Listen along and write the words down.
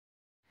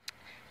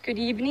Good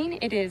evening.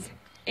 It is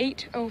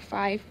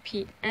 8:05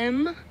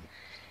 p.m.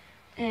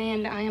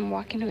 and I am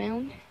walking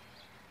around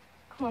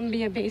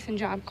Columbia Basin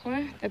Job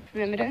Corps, the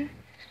perimeter.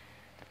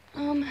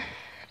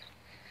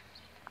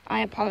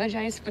 I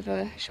apologize for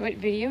the short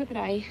video that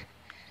I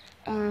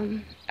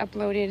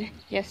uploaded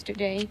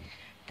yesterday.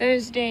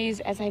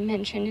 Thursdays, as I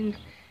mentioned in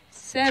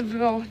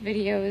several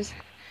videos,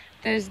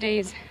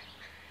 Thursdays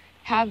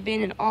have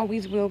been and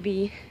always will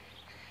be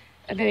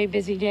a very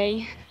busy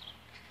day,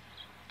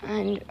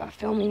 and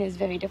filming is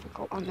very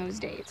difficult on those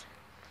days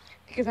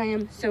because I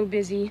am so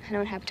busy. I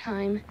don't have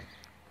time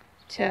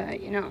to,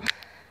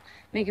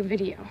 make a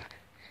video.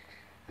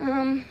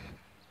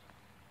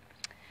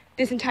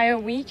 This entire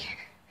week,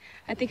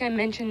 I think I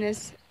mentioned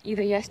this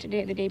either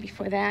yesterday or the day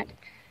before that,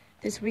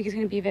 this week is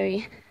going to be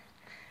very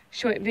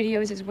short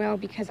videos as well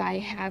because I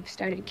have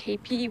started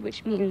KP,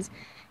 which means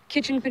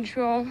kitchen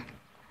patrol,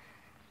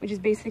 which is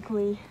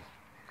basically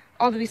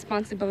all the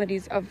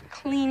responsibilities of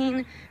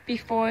cleaning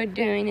before,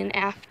 during, and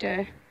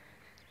after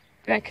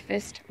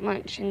breakfast,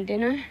 lunch, and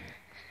dinner.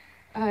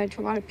 To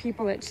a lot of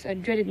people, it's a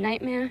dreaded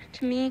nightmare.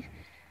 To me,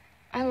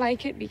 I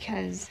like it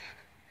because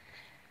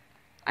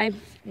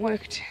I've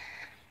worked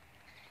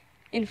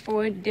in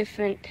 4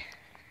 different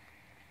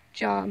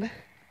job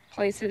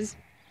places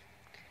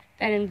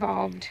that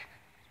involved,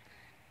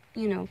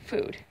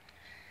 food.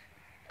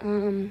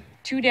 2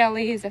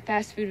 delis, a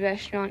fast food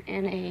restaurant,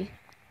 and a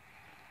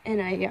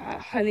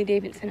Harley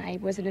Davidson. I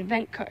was an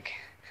event cook.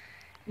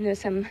 And there's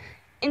some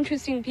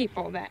interesting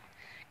people that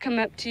come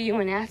up to you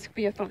and ask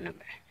for your phone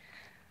number.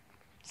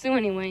 So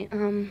anyway,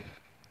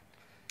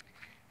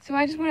 so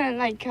I just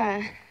want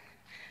to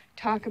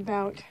talk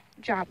about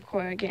Job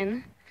Corps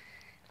again.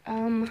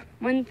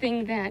 One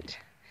thing that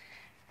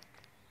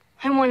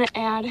I want to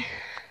add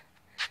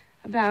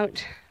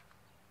about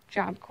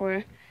Job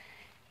Corps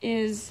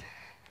is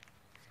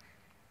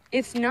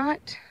it's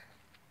not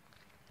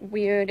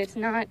weird, it's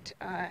not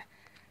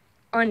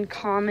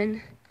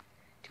uncommon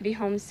to be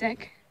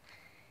homesick.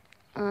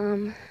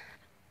 A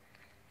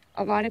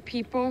lot of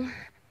people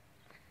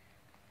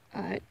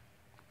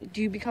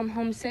do become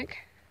homesick.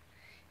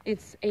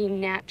 It's a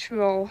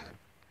natural,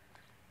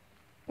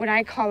 what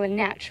I call a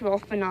natural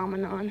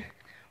phenomenon,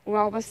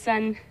 where all of a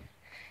sudden,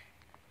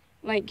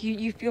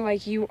 you feel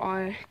like you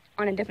are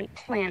on a different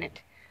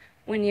planet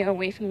when you're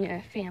away from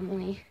your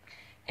family,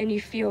 and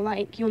you feel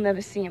like you'll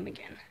never see them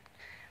again.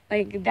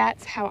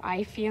 That's how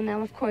I feel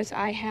now. Of course,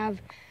 I have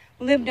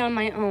lived on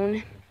my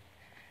own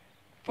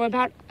for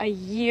about a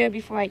year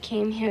before I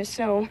came here,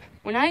 so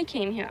when I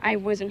came here, I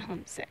wasn't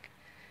homesick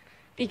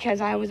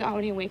because I was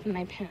already away from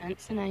my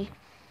parents, and I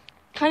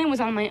kind of was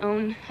on my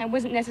own. I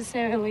wasn't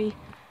necessarily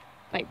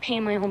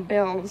paying my own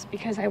bills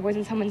because I was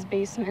in someone's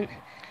basement,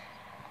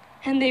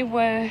 and they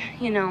were,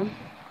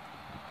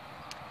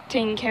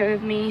 taking care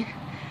of me.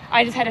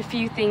 I just had a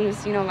few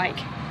things,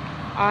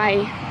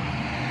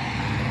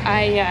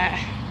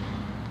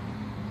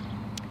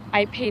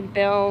 I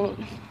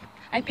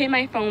paid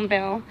my phone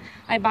bill.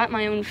 I bought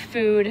my own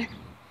food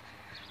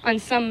on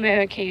some rare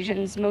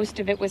occasions. Most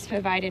of it was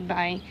provided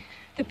by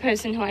the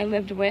person who I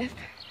lived with,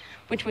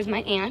 which was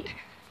my aunt.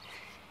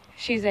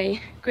 She's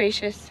a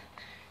gracious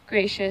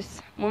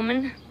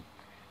woman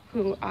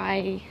who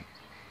I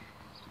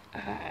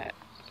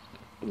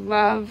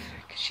love.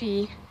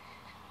 She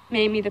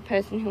made me the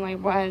person who I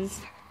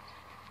was,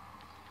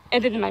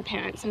 other than my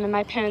parents. And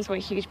my parents were a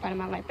huge part of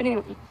my life. But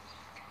anyway,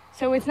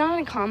 so it's not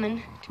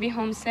uncommon to be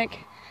homesick.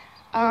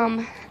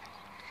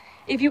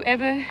 If you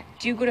ever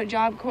do go to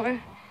Job Corps,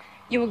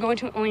 you will go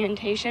to an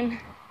orientation,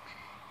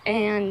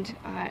 and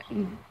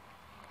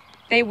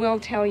they will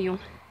tell you,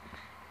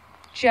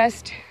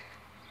 just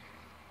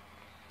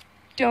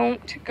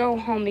don't go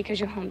home because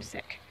you're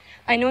homesick.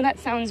 I know that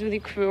sounds really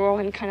cruel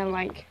and kind of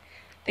like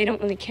they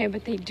don't really care,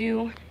 but they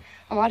do.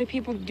 A lot of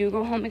people do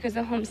go home because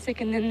they're homesick,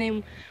 and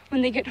then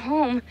when they get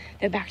home,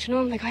 they're back to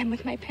normal, I'm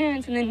with my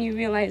parents, and then you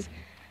realize,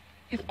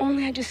 if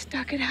only I just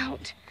stuck it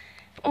out.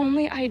 If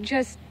only I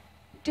just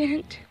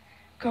didn't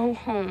go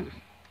home.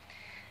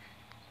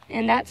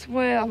 And that's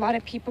where a lot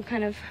of people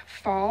kind of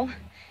fall,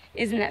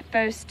 is in that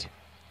first,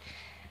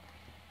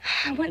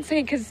 I wouldn't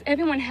say, because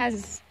everyone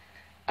has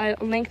a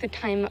length of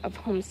time of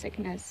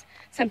homesickness.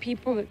 Some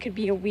people, it could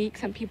be a week,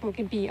 some people it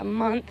could be a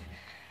month.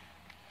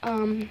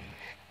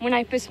 When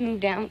I first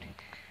moved out,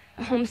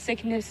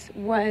 homesickness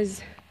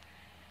was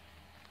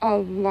a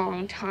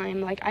long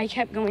time. I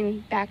kept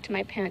going back to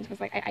my parents. I was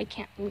I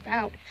can't move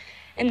out.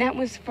 And that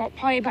was for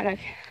probably about a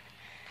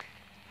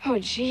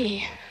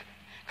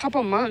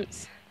couple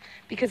months,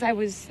 because I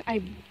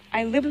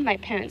lived with my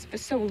parents for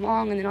so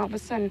long, and then all of a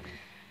sudden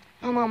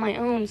I'm on my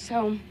own.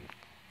 So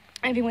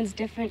everyone's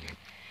different,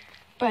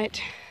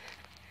 but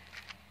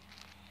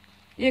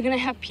you're gonna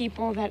have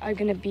people that are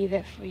gonna be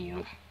there for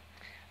you.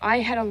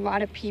 I had a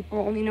lot of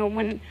people,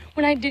 when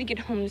I did get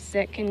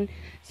homesick in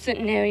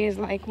certain areas,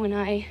 when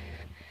I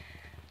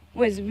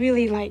was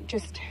really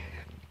just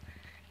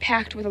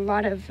packed with a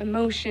lot of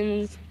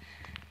emotions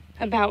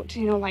about,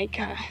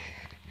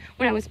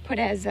 when I was put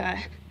as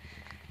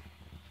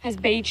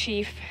Bay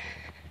Chief,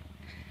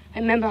 I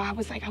remember I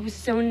was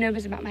so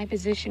nervous about my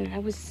position. I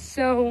was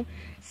so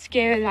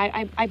scared.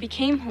 I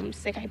became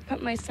homesick. I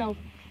put myself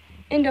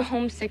into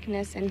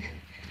homesickness, and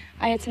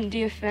I had some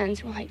dear friends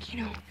who were like,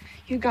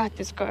 you got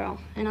this, girl.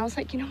 And I was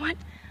like, you know what?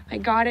 I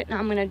got it, and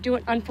I'm gonna do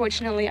it.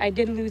 Unfortunately, I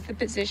did lose the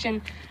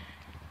position.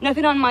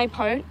 Nothing on my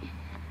part.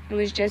 It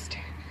was just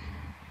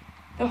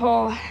the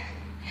whole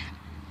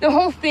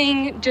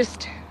thing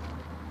just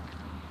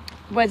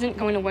wasn't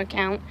going to work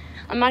out.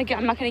 I'm not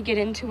gonna get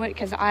into it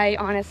because I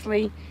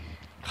honestly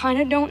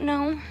kind of don't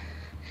know,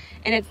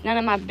 and it's none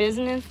of my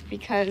business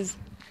because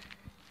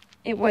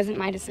it wasn't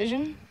my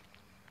decision.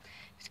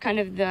 It's kind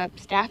of the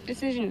staff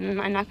decision,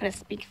 and I'm not going to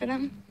speak for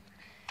them.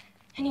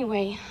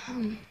 Anyway,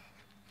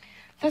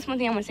 that's one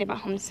thing I want to say about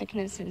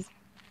homesickness is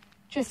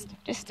just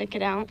stick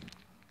it out,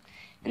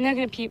 and they're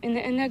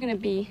gonna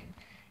be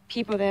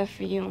people there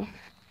for you,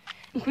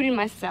 including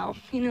myself.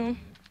 I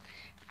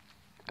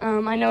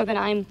know that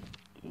I'm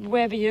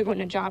wherever you're going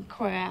to Job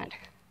Corps at.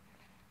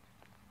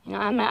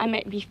 I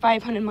might be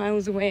 500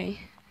 miles away.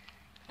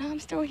 No, I'm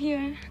still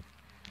here.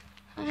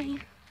 Hi,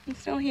 I'm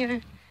still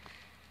here.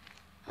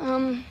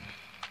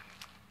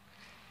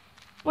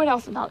 What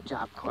else about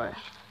Job Corps?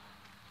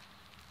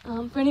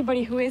 For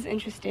anybody who is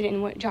interested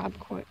in what Job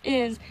Corps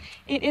is,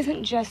 it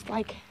isn't just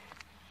like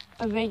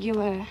a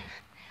regular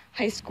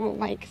high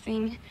school-like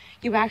thing.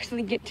 You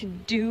actually get to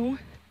do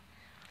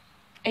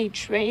a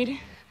trade.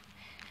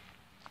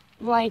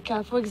 Like,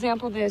 for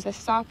example, there's a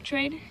soft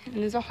trade and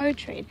there's a hard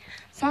trade.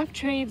 Soft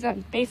trades are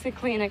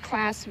basically in a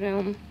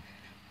classroom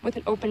with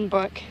an open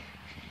book,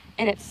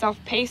 and it's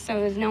self-paced, so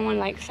there's no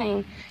one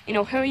saying,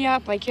 hurry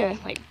up, like you're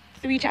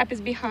 3 chapters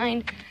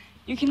behind.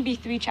 You can be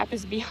 3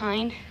 chapters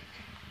behind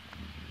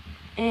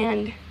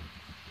and,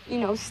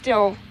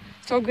 still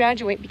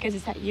graduate because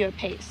it's at your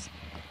pace.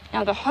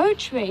 Now, the hard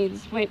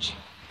trades, which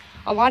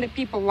a lot of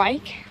people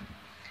like,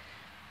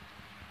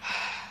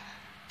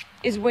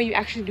 is where you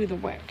actually do the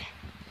work.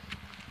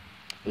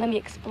 Let me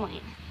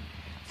explain.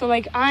 So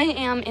I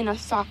am in a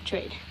soft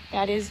trade,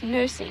 that is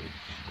nursing.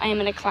 I am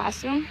in a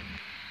classroom,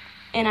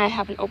 and I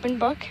have an open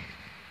book,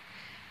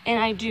 and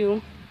I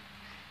do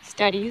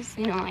studies.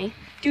 I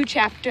do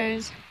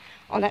chapters,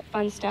 all that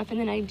fun stuff, and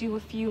then I do a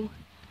few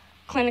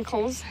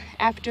clinicals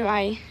after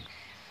I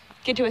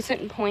get to a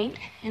certain point,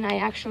 and I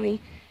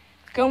actually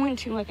go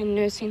into a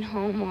nursing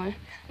home, or I'm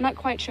not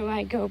quite sure where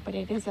I go, but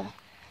it is a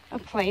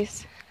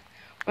place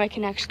where I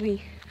can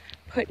actually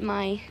put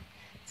my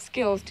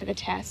skills to the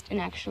test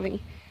and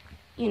actually,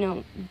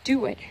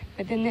 do it.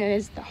 But then there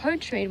is the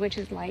hard trade, which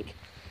is like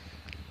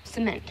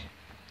cement.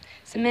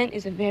 Cement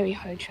is a very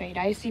hard trade.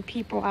 I see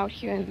people out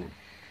here in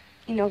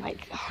the,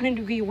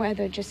 100-degree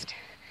weather just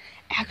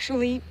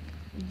actually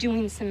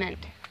doing cement.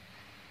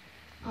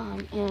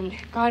 And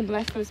God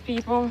bless those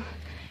people,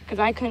 because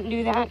I couldn't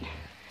do that.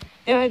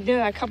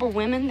 There are a couple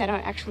women that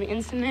are actually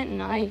in cement,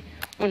 and I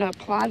want to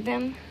applaud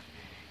them,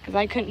 because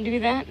I couldn't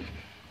do that,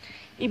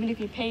 even if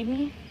you paid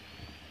me.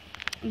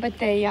 But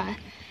they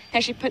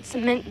actually put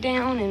cement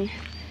down,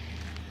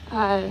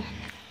 and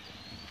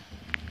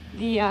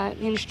the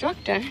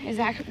instructor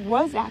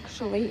was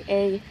actually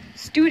a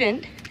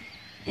student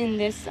in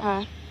this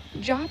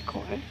Job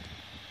Corps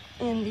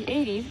in the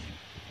 80s,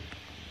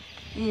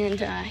 and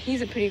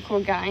he's a pretty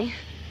cool guy.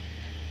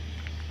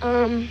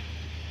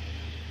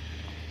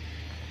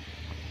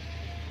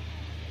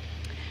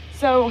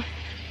 So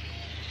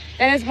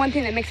that is one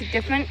thing that makes it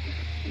different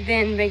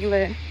than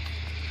regular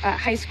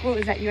high school,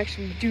 is that you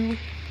actually do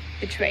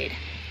the trade.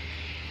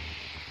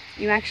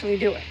 You actually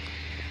do it.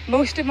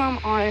 Most of them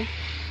are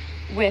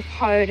with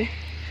hard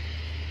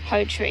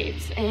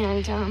trades,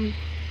 and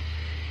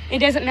it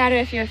doesn't matter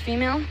if you're a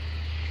female,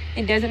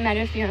 it doesn't matter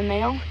if you're a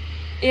male.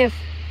 If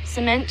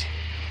cement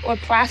or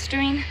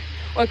plastering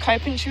or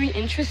carpentry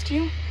interests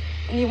you,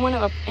 and you want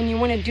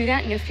to do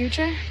that in your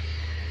future,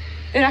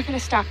 they're not going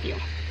to stop you.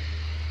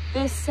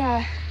 This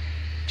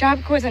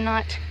Job Corps are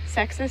not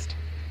sexist.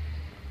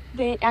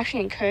 They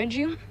actually encourage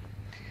you.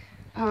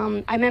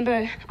 I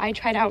remember I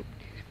tried out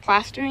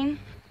plastering,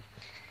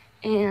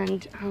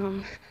 and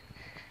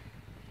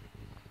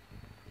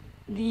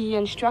the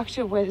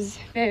instructor was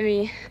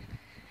very,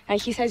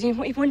 he says, if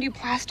you want to do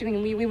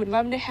plastering, we would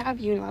love to have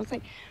you. And I was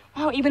like,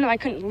 wow, even though I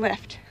couldn't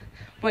lift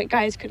what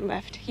guys could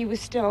lift, he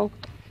was still,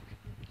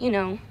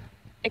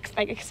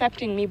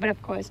 accepting me, but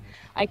of course,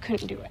 I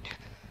couldn't do it.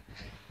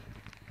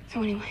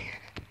 So anyway,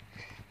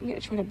 I'm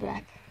getting short of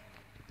breath.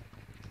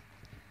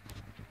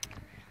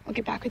 I'll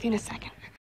get back with you in a second.